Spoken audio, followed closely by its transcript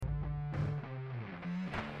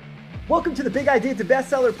Welcome to the Big Idea to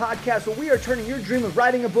Bestseller podcast, where we are turning your dream of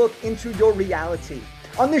writing a book into your reality.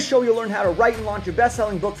 On this show, you'll learn how to write and launch a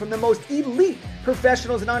best-selling book from the most elite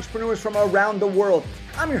professionals and entrepreneurs from around the world.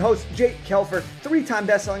 I'm your host, Jake Kelfer, three-time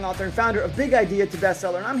best-selling author and founder of Big Idea to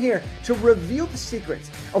Bestseller, and I'm here to reveal the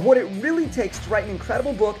secrets of what it really takes to write an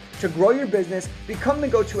incredible book, to grow your business, become the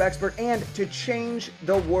go-to expert, and to change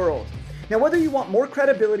the world. Now, whether you want more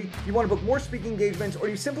credibility, you want to book more speaking engagements, or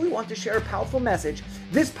you simply want to share a powerful message,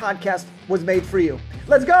 this podcast was made for you.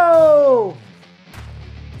 Let's go!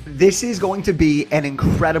 This is going to be an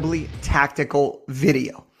incredibly tactical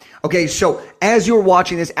video. Okay, so as you're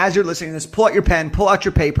watching this, as you're listening to this, pull out your pen, pull out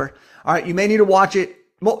your paper. All right, you may need to watch it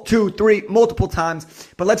 2, 3, multiple times,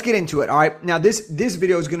 but let's get into it. All right, now this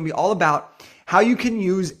video is going to be all about how you can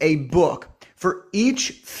use a book for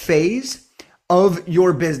each phase of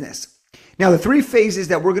your business. Now, the three phases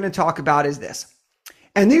that we're going to talk about is this.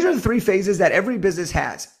 And these are the three phases that every business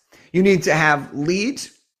has. You need to have leads,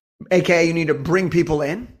 aka you need to bring people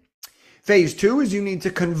in. Phase 2 is you need to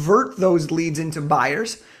convert those leads into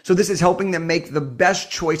buyers. So this is helping them make the best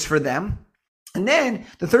choice for them. And then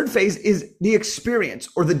the third phase is the experience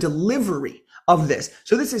or the delivery of this.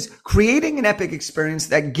 So this is creating an epic experience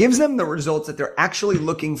that gives them the results that they're actually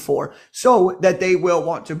looking for so that they will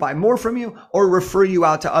want to buy more from you or refer you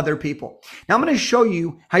out to other people. Now I'm going to show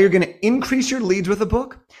you how you're going to increase your leads with a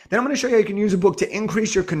book. Then I'm going to show you how you can use a book to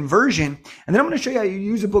increase your conversion. And then I'm going to show you how you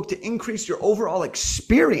use a book to increase your overall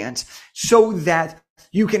experience so that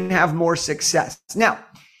you can have more success. Now,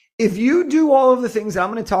 if you do all of the things that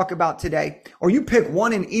I'm going to talk about today, or you pick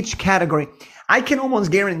one in each category, I can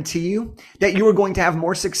almost guarantee you that you are going to have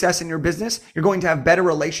more success in your business. You're going to have better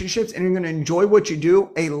relationships and you're going to enjoy what you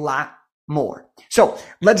do a lot more. So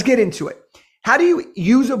let's get into it. How do you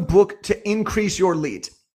use a book to increase your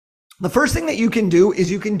leads? The first thing that you can do is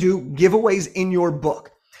you can do giveaways in your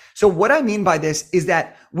book. So what I mean by this is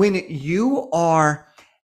that when you are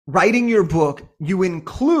writing your book, you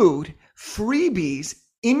include freebies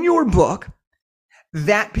in your book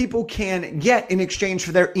that people can get in exchange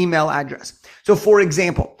for their email address. So for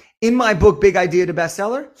example, in my book, Big Idea to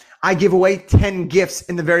Bestseller, I give away 10 gifts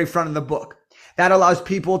in the very front of the book. That allows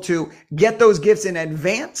people to get those gifts in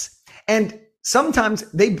advance. And sometimes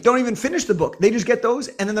they don't even finish the book. They just get those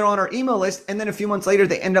and then they're on our email list. And then a few months later,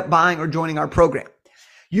 they end up buying or joining our program.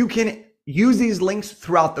 You can use these links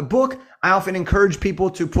throughout the book. I often encourage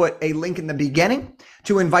people to put a link in the beginning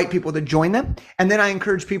to invite people to join them. And then I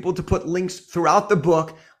encourage people to put links throughout the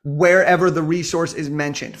book wherever the resource is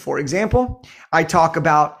mentioned. For example, I talk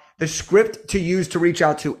about the script to use to reach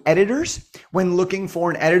out to editors when looking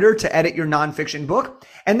for an editor to edit your nonfiction book.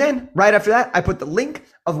 And then right after that, I put the link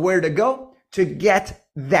of where to go to get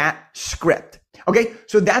that script. Okay,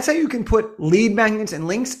 so that's how you can put lead magnets and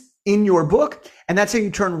links in your book. And that's how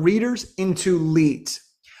you turn readers into leads.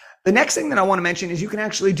 The next thing that I want to mention is you can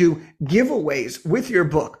actually do giveaways with your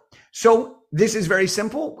book. So this is very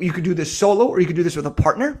simple. You could do this solo or you could do this with a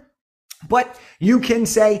partner, but you can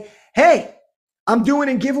say, hey, I'm doing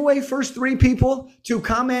a giveaway. First 3 people to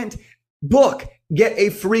comment book, get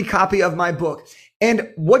a free copy of my book.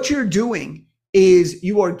 And what you're doing is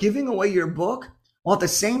you are giving away your book while at the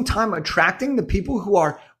same time attracting the people who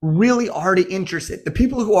are really already interested, the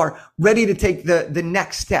people who are ready to take the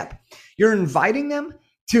next step. You're inviting them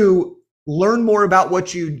to learn more about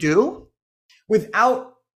what you do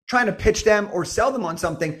without trying to pitch them or sell them on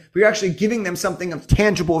something, but you're actually giving them something of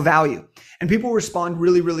tangible value. And people respond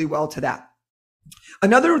really, really well to that.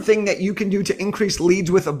 Another thing that you can do to increase leads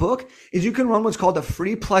with a book is you can run what's called a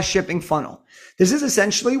free plus shipping funnel. This is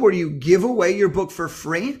essentially where you give away your book for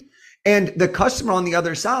free and the customer on the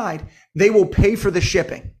other side, they will pay for the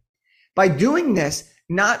shipping. By doing this,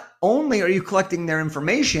 not only are you collecting their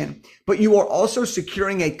information, but you are also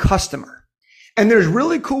securing a customer. And there's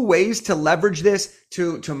really cool ways to leverage this,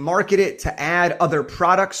 to market it, to add other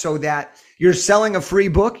products so that you're selling a free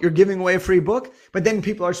book, you're giving away a free book, but then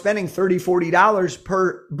people are spending $30, $40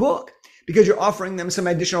 per book because you're offering them some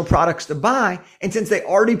additional products to buy. And since they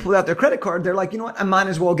already pulled out their credit card, they're like, you know what, I might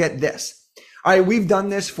as well get this. All right, we've done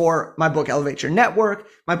this for my book, Elevate Your Network,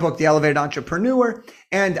 my book, The Elevated Entrepreneur.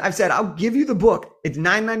 And I've said, I'll give you the book. It's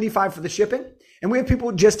 $9.95 for the shipping. And we have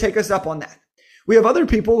people just take us up on that. We have other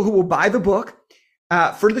people who will buy the book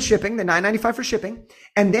for the shipping, the $9.95 for shipping.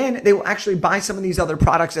 And then they will actually buy some of these other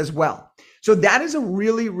products as well. So that is a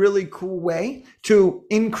really, really cool way to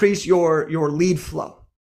increase your lead flow.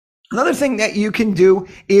 Another thing that you can do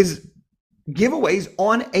is giveaways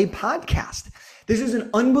on a podcast. This is an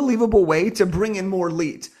unbelievable way to bring in more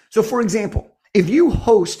leads. So for example, if you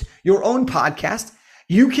host your own podcast,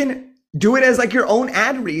 you can do it as like your own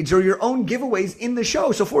ad reads or your own giveaways in the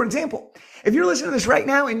show. So for example, if you're listening to this right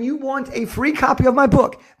now and you want a free copy of my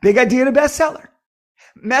book, Big Idea to Bestseller,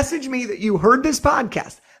 message me that you heard this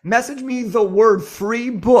podcast. Message me the word free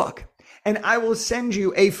book and I will send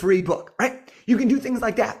you a free book, right? You can do things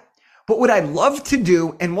like that. But what I love to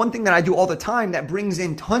do, and one thing that I do all the time that brings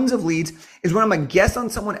in tons of leads, is when I'm a guest on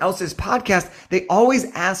someone else's podcast, they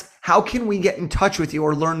always ask, how can we get in touch with you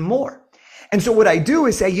or learn more? And so what I do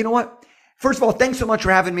is say, you know what? First of all, thanks so much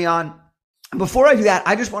for having me on. Before I do that,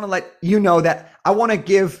 I just want to let you know that I want to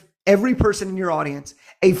give every person in your audience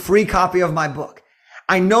a free copy of my book.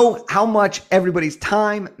 I know how much everybody's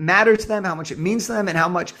time matters to them, how much it means to them, and how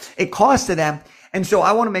much it costs to them. And so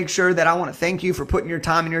I want to make sure that I want to thank you for putting your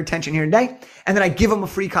time and your attention here today. And then I give them a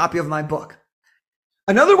free copy of my book.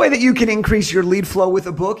 Another way that you can increase your lead flow with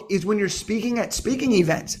a book is when you're speaking at speaking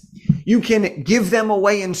events. You can give them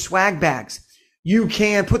away in swag bags. You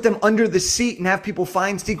can put them under the seat and have people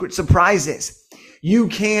find secret surprises. You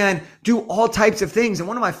can do all types of things. And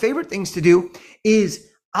one of my favorite things to do is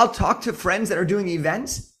I'll talk to friends that are doing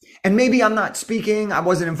events, and maybe I'm not speaking, I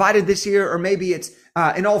wasn't invited this year, or maybe it's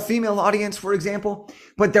an all-female audience, for example,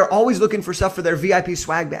 but they're always looking for stuff for their VIP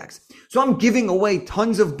swag bags. So I'm giving away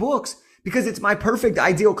tons of books because it's my perfect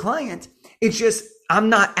ideal client. It's just I'm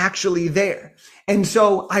not actually there. And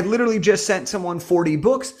so I literally just sent someone 40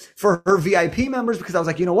 books for her VIP members because I was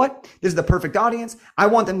like, you know what? This is the perfect audience. I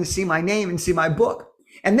want them to see my name and see my book.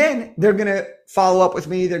 And then they're going to follow up with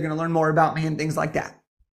me. They're going to learn more about me and things like that.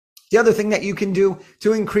 The other thing that you can do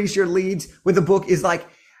to increase your leads with a book is like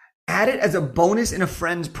add it as a bonus in a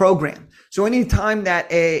friend's program. So anytime that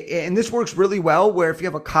and this works really well where if you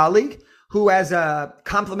have a colleague who has a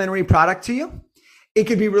complimentary product to you, it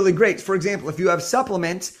could be really great. For example, if you have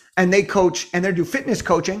supplements and they coach and they do fitness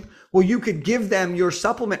coaching, well, you could give them your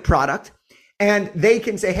supplement product and they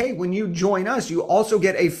can say, hey, when you join us, you also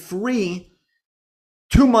get a free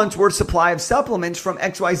 2 months worth supply of supplements from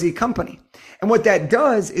XYZ company. And what that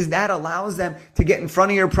does is that allows them to get in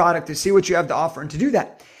front of your product, to see what you have to offer and to do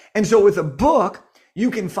that. And so with a book,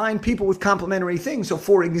 you can find people with complementary things. So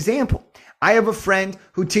for example, I have a friend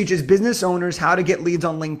who teaches business owners how to get leads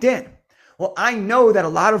on LinkedIn. Well, I know that a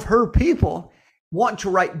lot of her people want to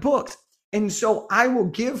write books. And so I will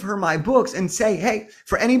give her my books and say, hey,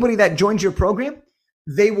 for anybody that joins your program,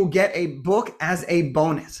 they will get a book as a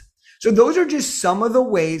bonus. So those are just some of the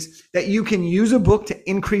ways that you can use a book to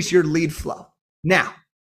increase your lead flow. Now,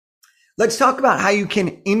 let's talk about how you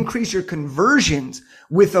can increase your conversions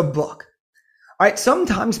with a book. All right,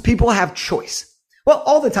 sometimes people have choice. Well,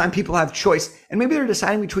 all the time people have choice, and maybe they're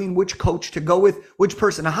deciding between which coach to go with, which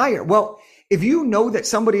person to hire. Well, if you know that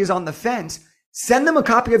somebody is on the fence, send them a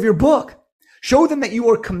copy of your book. Show them that you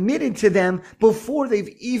are committed to them before they've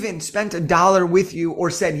even spent $1 with you or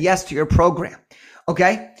said yes to your program.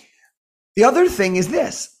 Okay? The other thing is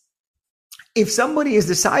this. If somebody is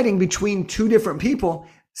deciding between two different people,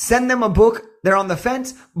 send them a book. They're on the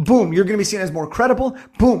fence. Boom. You're going to be seen as more credible.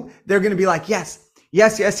 Boom. They're going to be like, yes,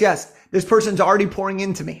 yes, yes, yes. This person's already pouring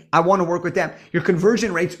into me. I want to work with them. Your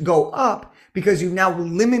conversion rates go up because you've now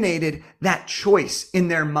eliminated that choice in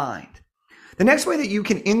their mind. The next way that you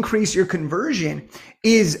can increase your conversion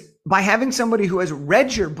is by having somebody who has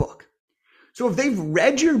read your book. So if they've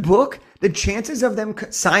read your book, the chances of them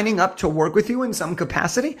signing up to work with you in some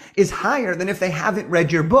capacity is higher than if they haven't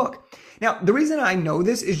read your book. Now, the reason I know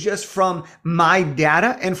this is just from my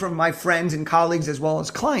data and from my friends and colleagues as well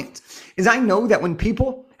as clients, is I know that when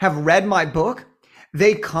people have read my book,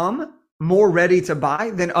 they come more ready to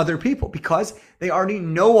buy than other people because they already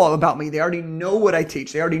know all about me. They already know what I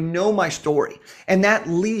teach. They already know my story. And that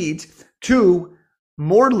leads to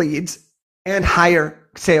more leads and higher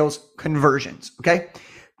sales conversions. Okay.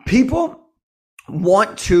 People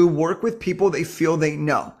want to work with people they feel they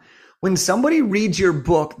know. When somebody reads your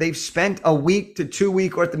book, they've spent a week to 2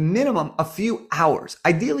 weeks or at the minimum a few hours,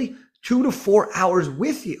 ideally 2 to 4 hours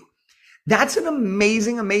with you. That's an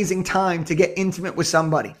amazing, amazing time to get intimate with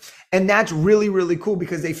somebody. And that's really, really cool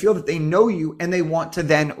because they feel that they know you and they want to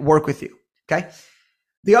then work with you. Okay.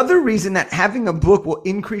 The other reason that having a book will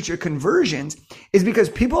increase your conversions is because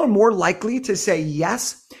people are more likely to say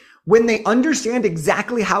yes when they understand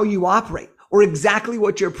exactly how you operate or exactly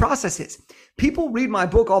what your process is. People read my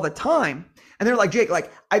book all the time and they're like, Jake,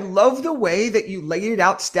 like, I love the way that you laid it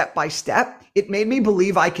out step by step. It made me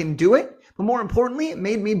believe I can do it. But more importantly, it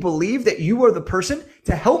made me believe that you are the person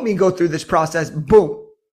to help me go through this process. Boom.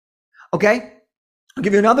 Okay. I'll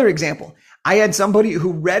give you another example. I had somebody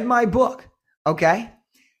who read my book. Okay.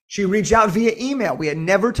 She reached out via email. We had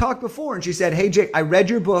never talked before. And she said, hey, Jake, I read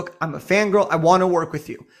your book. I'm a fangirl. I want to work with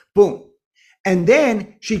you. Boom. And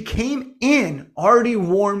then she came in already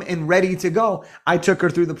warm and ready to go. I took her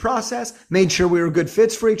through the process, made sure we were good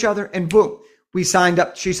fits for each other, and boom, she signed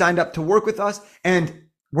up to work with us, and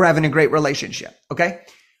we're having a great relationship. Okay.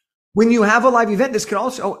 When you have a live event,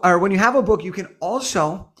 when you have a book, you can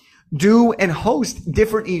also do and host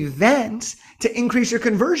different events to increase your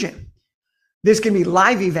conversion. This can be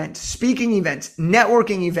live events, speaking events,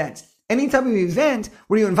 networking events, any type of event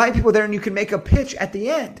where you invite people there and you can make a pitch at the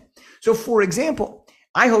end. So for example,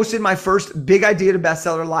 I hosted my first Big Idea to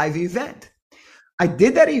Bestseller live event. I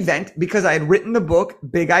did that event because I had written the book,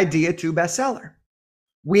 Big Idea to Bestseller.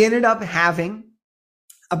 We ended up having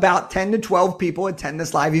about 10 to 12 people attend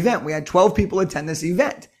this live event. We had 12 people attend this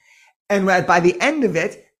event. And by the end of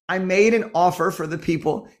it, I made an offer for the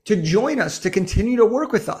people to join us, to continue to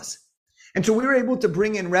work with us. And so we were able to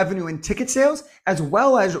bring in revenue in ticket sales as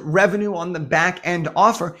well as revenue on the back end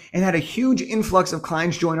offer, and had a huge influx of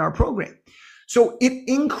clients join our program. So it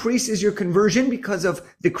increases your conversion because of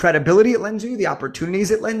the credibility it lends you, the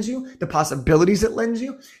opportunities it lends you, the possibilities it lends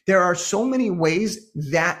you. There are so many ways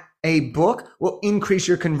that a book will increase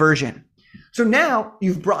your conversion. So now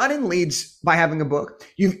you've brought in leads by having a book.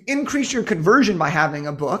 You've increased your conversion by having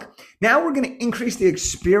a book. Now we're going to increase the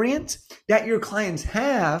experience that your clients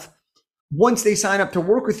have once they sign up to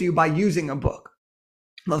work with you by using a book.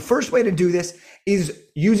 Well, the first way to do this is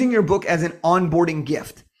using your book as an onboarding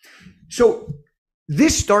gift. So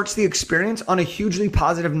this starts the experience on a hugely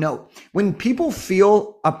positive note. When people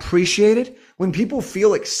feel appreciated, when people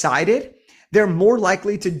feel excited, they're more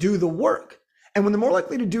likely to do the work. And when they're more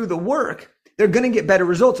likely to do the work, they're going to get better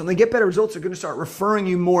results. And when they get better results, they're going to start referring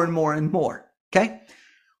you more and more and more. Okay?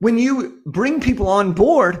 When you bring people on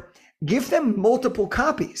board, give them multiple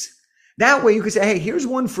copies. That way you can say, hey, here's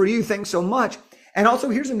one for you. Thanks so much. And also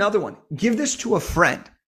here's another one. Give this to a friend.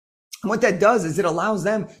 And what that does is it allows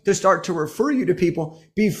them to start to refer you to people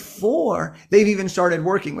before they've even started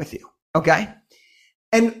working with you. Okay.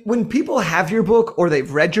 And when people have your book or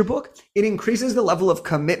they've read your book, it increases the level of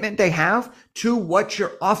commitment they have to what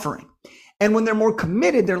you're offering. And when they're more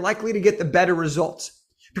committed, they're likely to get the better results.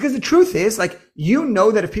 Because the truth is, you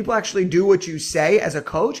know that if people actually do what you say as a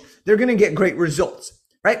coach, they're going to get great results.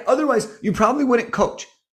 Right? Otherwise, you probably wouldn't coach.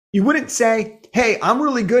 You wouldn't say, hey, I'm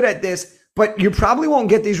really good at this, but you probably won't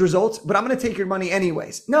get these results, but I'm going to take your money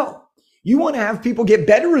anyways. No, you want to have people get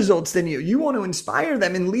better results than you. You want to inspire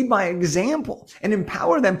them and lead by example and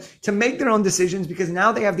empower them to make their own decisions, because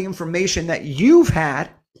now they have the information that you've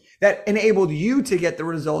had that enabled you to get the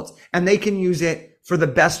results, and they can use it for the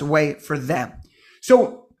best way for them.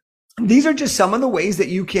 So these are just some of the ways that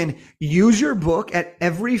you can use your book at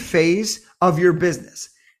every phase of your business.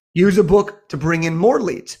 Use a book to bring in more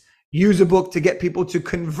leads. Use a book to get people to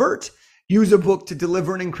convert. Use a book to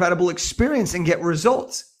deliver an incredible experience and get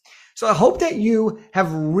results. So I hope that you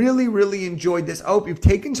have really, really enjoyed this. I hope you've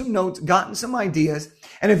taken some notes, gotten some ideas.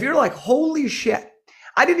 And if you're like, holy shit,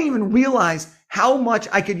 I didn't even realize how much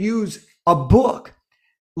I could use a book,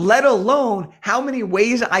 let alone how many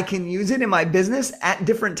ways I can use it in my business at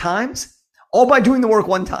different times, all by doing the work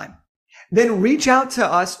one time. Then reach out to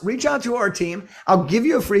us, reach out to our team. I'll give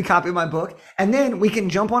you a free copy of my book, and then we can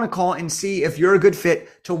jump on a call and see if you're a good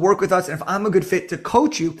fit to work with us, and if I'm a good fit to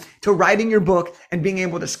coach you to writing your book and being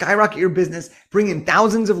able to skyrocket your business, bring in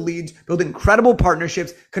thousands of leads, build incredible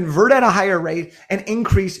partnerships, convert at a higher rate, and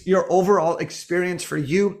increase your overall experience for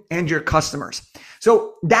you and your customers.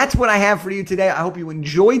 So that's what I have for you today. I hope you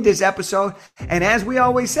enjoyed this episode. And as we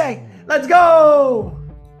always say, let's go!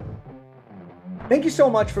 Thank you so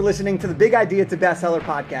much for listening to the Big Idea to Bestseller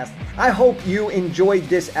podcast. I hope you enjoyed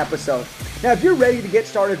this episode. Now, if you're ready to get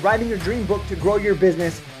started writing your dream book to grow your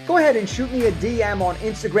business, go ahead and shoot me a DM on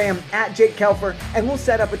Instagram at Jake Kelfer, and we'll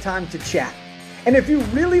set up a time to chat. And if you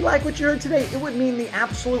really like what you heard today, it would mean the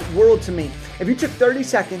absolute world to me if you took 30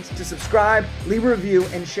 seconds to subscribe, leave a review,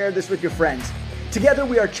 and share this with your friends. Together,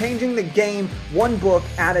 we are changing the game one book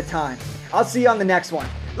at a time. I'll see you on the next one.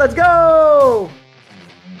 Let's go!